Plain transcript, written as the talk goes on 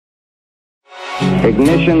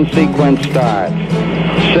Ignition sequence start.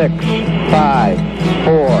 6, 5,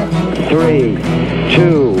 4, 3,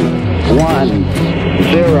 2, 1,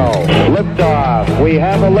 0. Liftoff. We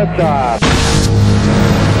have a liftoff.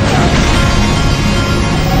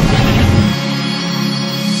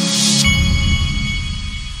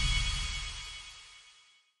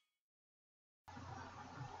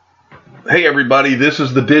 Hey everybody, this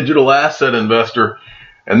is the Digital Asset Investor,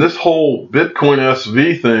 and this whole Bitcoin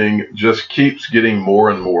SV thing just keeps getting more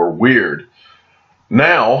and more weird.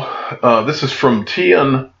 Now, this is from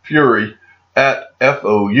TN Fury at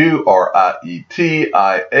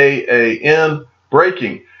FOURIETIAAN,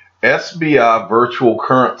 breaking: SBI virtual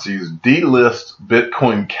currencies delist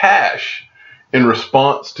Bitcoin Cash in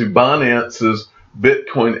response to Binance's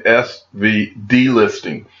Bitcoin SV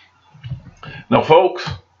delisting. Now folks,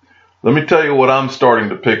 let me tell you what I'm starting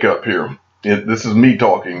to pick up here. This is me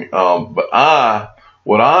talking,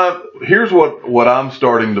 here's what I'm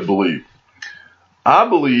starting to believe. I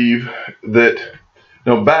believe that,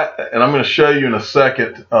 and I'm going to show you in a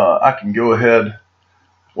second. I can go ahead.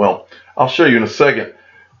 Well, I'll show you in a second.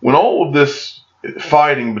 When all of this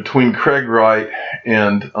fighting between Craig Wright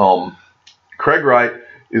and Craig Wright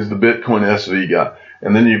is the Bitcoin SV guy,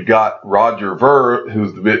 and then you've got Roger Ver,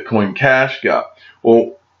 who's the Bitcoin Cash guy.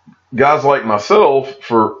 Well, guys like myself,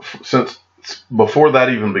 since before that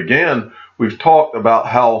even began, we've talked about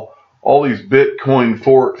how all these Bitcoin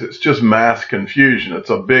forks, it's just mass confusion. It's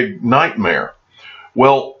a big nightmare.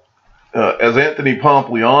 Well, as Anthony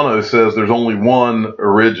Pompliano says, there's only one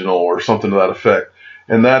original or something to that effect,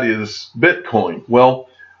 and that is Bitcoin. Well,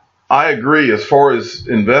 I agree. As far as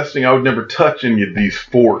investing, I would never touch any of these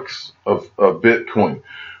forks of Bitcoin.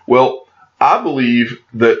 Well, I believe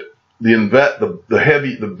that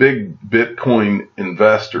the big Bitcoin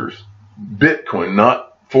investors, Bitcoin,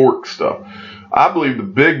 not fork stuff. I believe the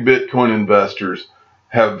big Bitcoin investors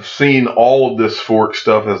have seen all of this fork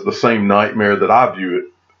stuff as the same nightmare that I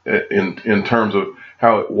view it in terms of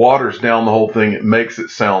how it waters down the whole thing. It makes it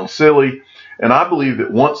sound silly. And I believe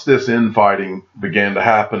that once this infighting began to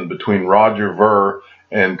happen between Roger Ver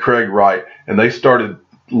and Craig Wright, and they started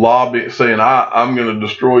lobbying, saying, I'm going to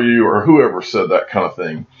destroy you, or whoever said that kind of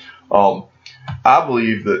thing, I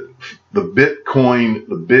believe that the big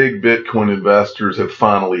Bitcoin investors have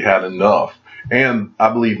finally had enough. And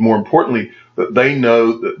I believe more importantly that they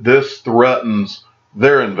know that this threatens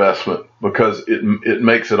their investment because it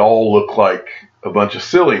makes it all look like a bunch of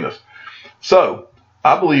silliness. So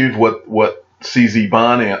I believe what CZ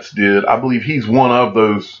Binance did, I believe he's one of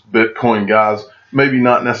those Bitcoin guys, maybe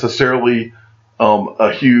not necessarily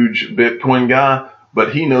a huge Bitcoin guy,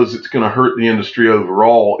 but he knows it's going to hurt the industry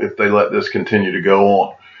overall if they let this continue to go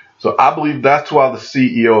on. So I believe that's why the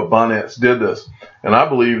CEO of Binance did this. And I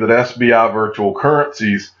believe that SBI virtual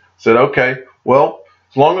currencies said, okay, well,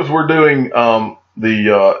 as long as we're doing the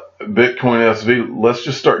Bitcoin SV, let's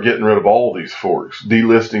just start getting rid of all these forks,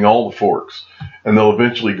 delisting all the forks, and they'll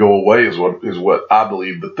eventually go away is what I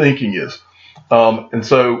believe the thinking is. And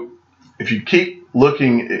so if you keep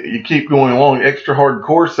looking, you keep going along, Extra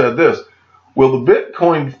Hardcore said this: Will the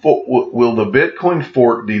Bitcoin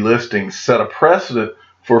fork delisting set a precedent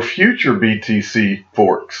for future BTC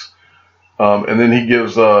forks? And then he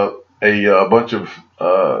gives a bunch of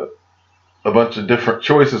different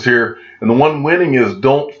choices here, and the one winning is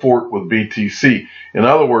don't fork with BTC. In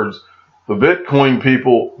other words, the Bitcoin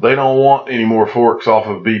people, they don't want any more forks off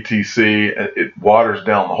of BTC. It waters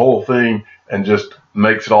down the whole thing and just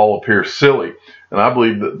makes it all appear silly. And I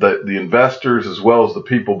believe that the investors, as well as the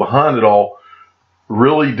people behind it all,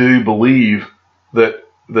 really do believe that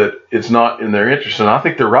it's not in their interest. And I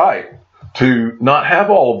think they're right to not have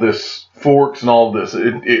all of this forks and all of this.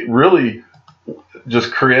 It really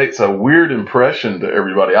just creates a weird impression to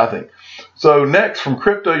everybody, I think. So next, from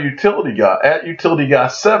Crypto Utility Guy, at Utility Guy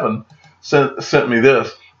 7 sent me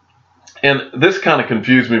this. And this kind of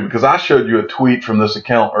confused me because I showed you a tweet from this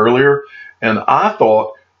account earlier, and I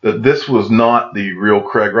thought that this was not the real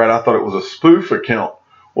Craig Wright. I thought it was a spoof account.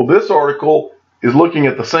 Well, this article is looking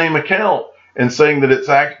at the same account and saying that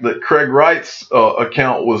that Craig Wright's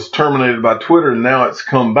account was terminated by Twitter and now it's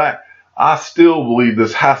come back. I still believe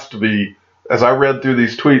this has to be, as I read through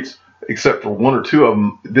these tweets, except for one or two of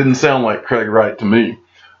them, it didn't sound like Craig Wright to me.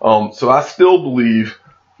 So I still believe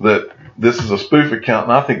that this is a spoof account,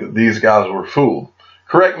 and I think that these guys were fooled.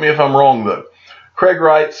 Correct me if I'm wrong, though. Craig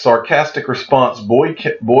Wright's sarcastic response: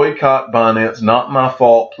 boycott Binance, not my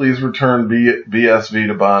fault. Please return BSV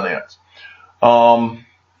to Binance.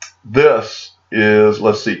 This is,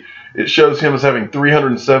 let's see, it shows him as having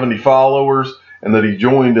 370 followers and that he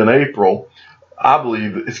joined in April. I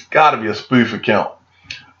believe it's got to be a spoof account.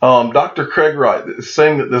 Dr. Craig Wright is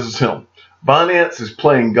saying that this is him. Binance is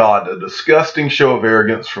playing God, a disgusting show of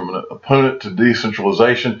arrogance from an opponent to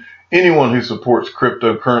decentralization. Anyone who supports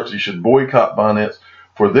cryptocurrency should boycott Binance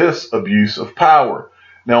for this abuse of power.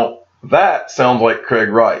 Now, that sounds like Craig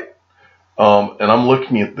Wright. And I'm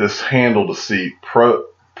looking at this handle to see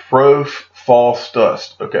false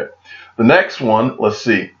dust. Okay. The next one, let's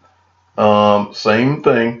see. Same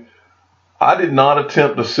thing. I did not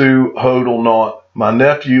attempt to sue Hodl Not. My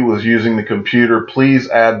nephew was using the computer. Please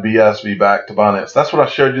add BSV back to Binance. That's what I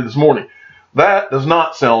showed you this morning. That does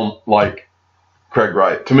not sound like Craig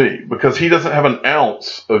Wright to me, because he doesn't have an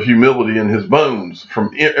ounce of humility in his bones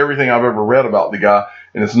from everything I've ever read about the guy.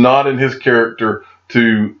 And it's not in his character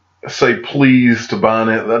to say please to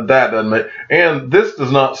Binance. That doesn't make, and this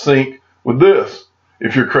does not sync with this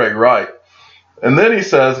if you're Craig Wright. And then he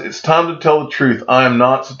says, it's time to tell the truth. I am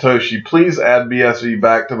not Satoshi. Please add BSV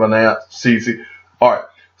back to Binance CC. All right.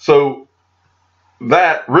 So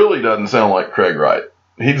that really doesn't sound like Craig Wright.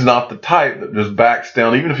 He's not the type that just backs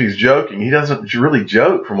down. Even if he's joking, he doesn't really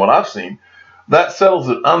joke from what I've seen. That settles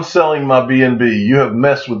it. I'm selling my BNB. You have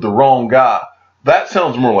messed with the wrong guy. That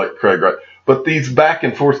sounds more like Craig Wright. But these back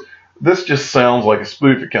and forth, this just sounds like a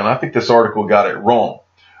spoof account. I think this article got it wrong.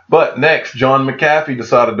 But next, John McAfee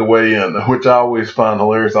decided to weigh in, which I always find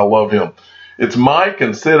hilarious. I love him. It's my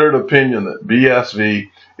considered opinion that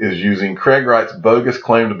BSV is using Craig Wright's bogus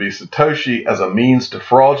claim to be Satoshi as a means to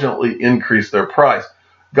fraudulently increase their price.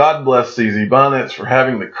 God bless CZ Binance for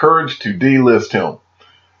having the courage to delist him.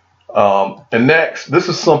 And next, this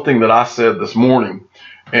is something that I said this morning.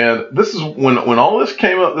 And this is when all this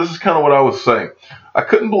came up, this is kind of what I was saying. I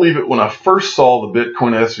couldn't believe it when I first saw the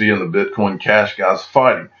Bitcoin SV and the Bitcoin Cash guys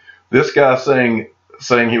fighting. This guy saying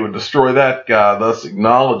he would destroy that guy, thus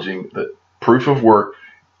acknowledging that proof of work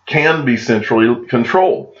can be centrally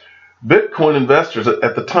controlled. Bitcoin investors,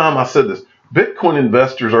 at the time I said this, Bitcoin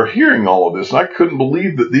investors are hearing all of this, and I couldn't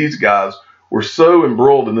believe that these guys were so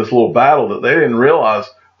embroiled in this little battle that they didn't realize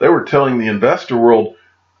they were telling the investor world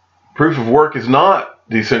proof of work is not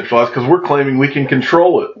decentralized because we're claiming we can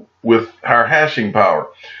control it with our hashing power.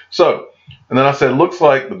 So, and then I said, looks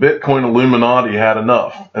like the Bitcoin Illuminati had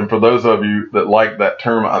enough. And for those of you that like that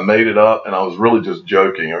term, I made it up and I was really just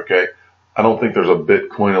joking, okay? I don't think there's a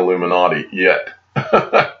Bitcoin Illuminati yet.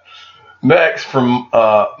 Next, from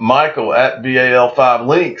Michael at BAL5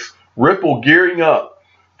 links, Ripple gearing up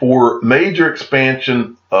for major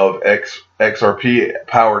expansion of XRP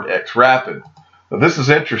powered XRapid. Now, this is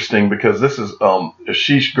interesting because this is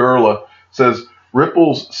Ashish Gurla says,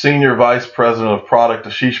 Ripple's Senior Vice President of Product,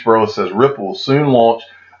 Ashish Gurla, says Ripple will soon launch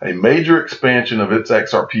a major expansion of its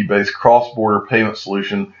XRP-based cross-border payment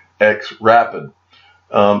solution, XRapid.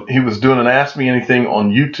 He was doing an Ask Me Anything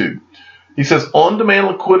on YouTube. He says, on-demand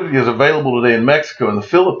liquidity is available today in Mexico and the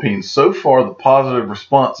Philippines. So far, the positive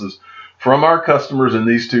responses from our customers in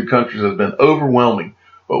these two countries have been overwhelming,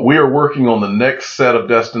 but we are working on the next set of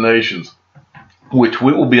destinations, which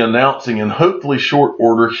we will be announcing in hopefully short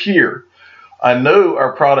order here. I know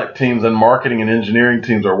our product teams and marketing and engineering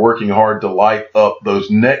teams are working hard to light up those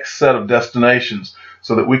next set of destinations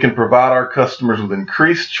so that we can provide our customers with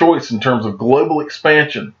increased choice in terms of global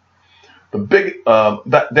expansion. The big,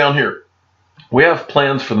 down here, we have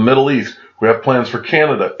plans for the Middle East. We have plans for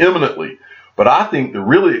Canada imminently. But I think the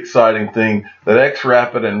really exciting thing that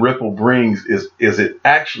XRapid and Ripple brings is it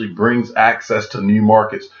actually brings access to new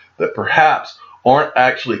markets that perhaps aren't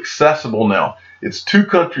actually accessible now. It's 2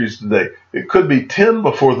 countries today. It could be 10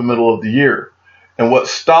 before the middle of the year. And what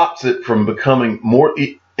stops it from becoming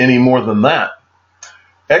any more than that?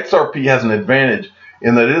 XRP has an advantage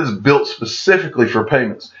in that it is built specifically for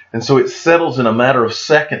payments. And so it settles in a matter of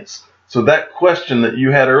seconds. So that question that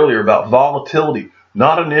you had earlier about volatility,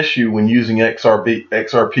 not an issue when using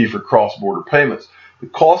XRP for cross-border payments. The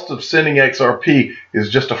cost of sending XRP is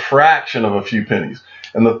just a fraction of a few pennies.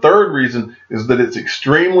 And the third reason is that it's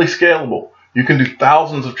extremely scalable. You can do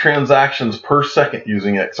thousands of transactions per second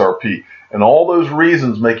using XRP. And all those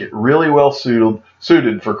reasons make it really well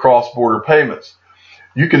suited for cross-border payments.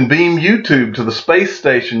 You can beam YouTube to the space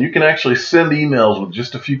station. You can actually send emails with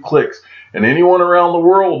just a few clicks. And anyone around the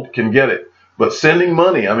world can get it. But sending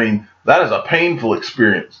money, I mean, that is a painful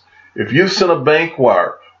experience. If you've sent a bank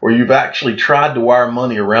wire or you've actually tried to wire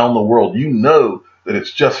money around the world, you know that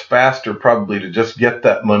it's just faster probably to just get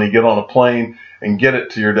that money, get on a plane, and get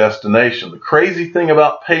it to your destination. The crazy thing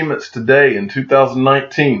about payments today in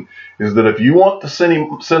 2019 is that if you want to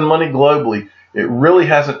send money globally, it really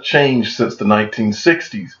hasn't changed since the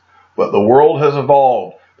 1960s. But the world has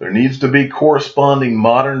evolved. There needs to be corresponding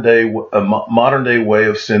modern day way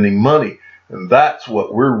of sending money. And that's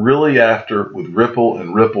what we're really after with Ripple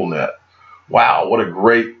and RippleNet. Wow, what a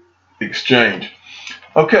great exchange.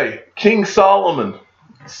 Okay, King Solomon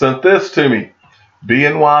sent this to me.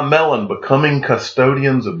 BNY Mellon becoming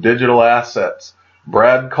custodians of digital assets.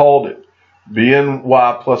 Brad called it.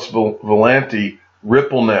 BNY plus Volanti,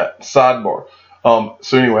 RippleNet, sidebar.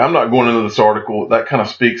 So anyway, I'm not going into this article. That kind of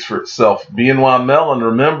speaks for itself. BNY Mellon,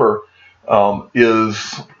 remember,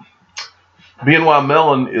 BNY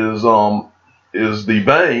Mellon is the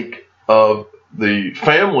bank of the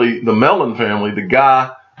family, the Mellon family. The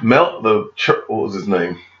guy, what was his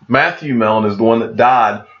name? Matthew Mellon is the one that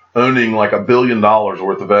died owning like $1 billion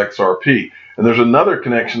worth of XRP. And there's another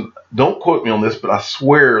connection. Don't quote me on this, but I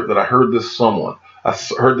swear that I heard this somewhere. I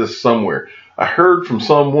heard from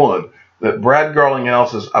someone that Brad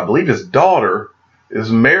Garlinghouse's, I believe his daughter,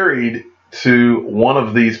 is married to one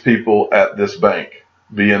of these people at this bank,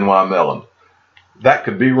 BNY Mellon. That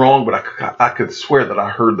could be wrong, but I could swear that I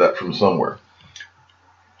heard that from somewhere.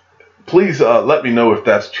 Please let me know if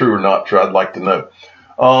that's true or not true. I'd like to know.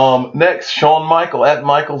 Next, Sean Michael at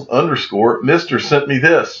Michaels _ Mr. sent me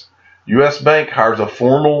this. U.S. Bank hires a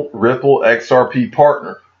formal Ripple XRP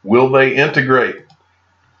partner. Will they integrate?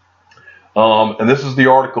 And this is the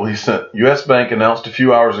article he sent. U.S. Bank announced a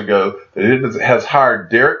few hours ago that it has hired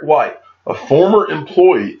Derek White, a former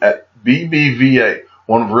employee at BBVA,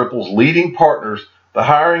 one of Ripple's leading partners. The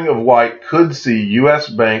hiring of White could see U.S.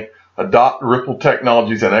 Bank adopt Ripple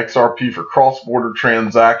technologies and XRP for cross-border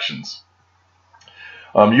transactions.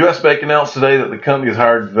 U.S. Bank announced today that the company has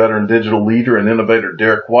hired veteran digital leader and innovator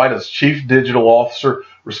Derek White as Chief Digital Officer,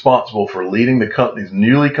 responsible for leading the company's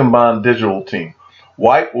newly combined digital team.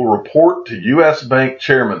 White will report to U.S. Bank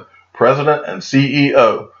Chairman, President, and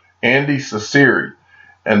CEO Andy Cecere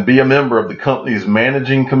and be a member of the company's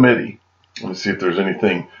managing committee. Let me see if there's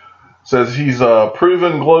anything. It says he's a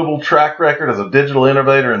proven global track record as a digital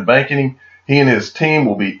innovator in banking. He and his team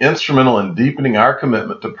will be instrumental in deepening our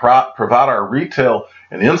commitment to provide our retail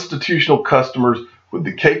and institutional customers with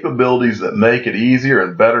the capabilities that make it easier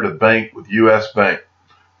and better to bank with U.S. Bank.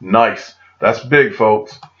 Nice. That's big,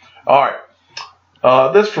 folks. All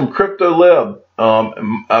right. This from Crypto Lib.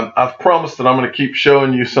 I've promised that I'm going to keep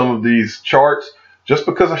showing you some of these charts. Just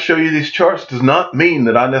because I show you these charts does not mean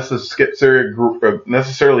that I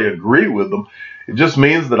necessarily agree with them. It just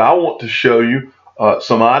means that I want to show you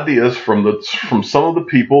some ideas from some of the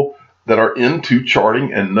people that are into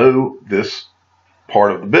charting and know this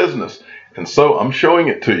part of the business. And so I'm showing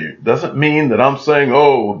it to you. Doesn't mean that I'm saying,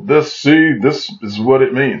 oh, this is what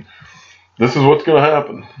it means. This is what's going to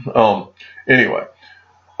happen. Anyway,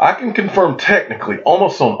 I can confirm technically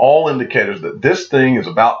almost on all indicators that this thing is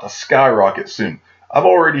about to skyrocket soon. I've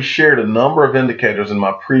already shared a number of indicators in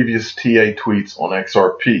my previous TA tweets on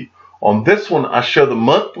XRP. On this one, I show the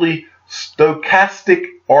monthly stochastic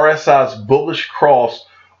RSI's bullish cross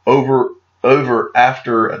over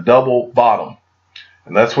after a double bottom.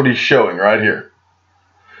 And that's what he's showing right here.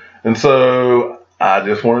 And so I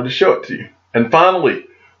just wanted to show it to you. And finally,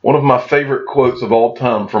 one of my favorite quotes of all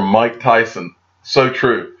time from Mike Tyson. So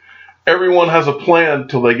true. Everyone has a plan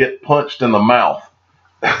till they get punched in the mouth.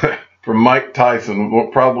 From Mike Tyson,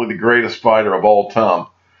 probably the greatest fighter of all time.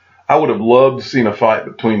 I would have loved to seen a fight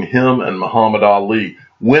between him and Muhammad Ali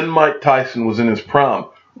when Mike Tyson was in his prime.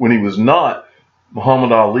 When he was not,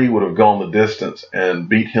 Muhammad Ali would have gone the distance and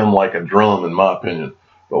beat him like a drum, in my opinion.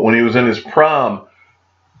 But when he was in his prime,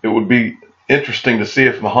 it would be interesting to see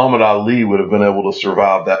if Muhammad Ali would have been able to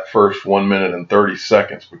survive that first 1 minute and 30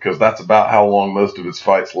 seconds, because that's about how long most of his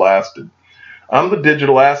fights lasted. I'm the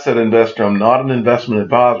digital asset investor. I'm not an investment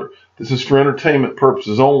advisor. This is for entertainment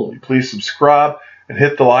purposes only. Please subscribe and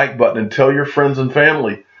hit the like button and tell your friends and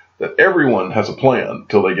family that everyone has a plan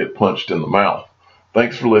till they get punched in the mouth.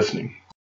 Thanks for listening.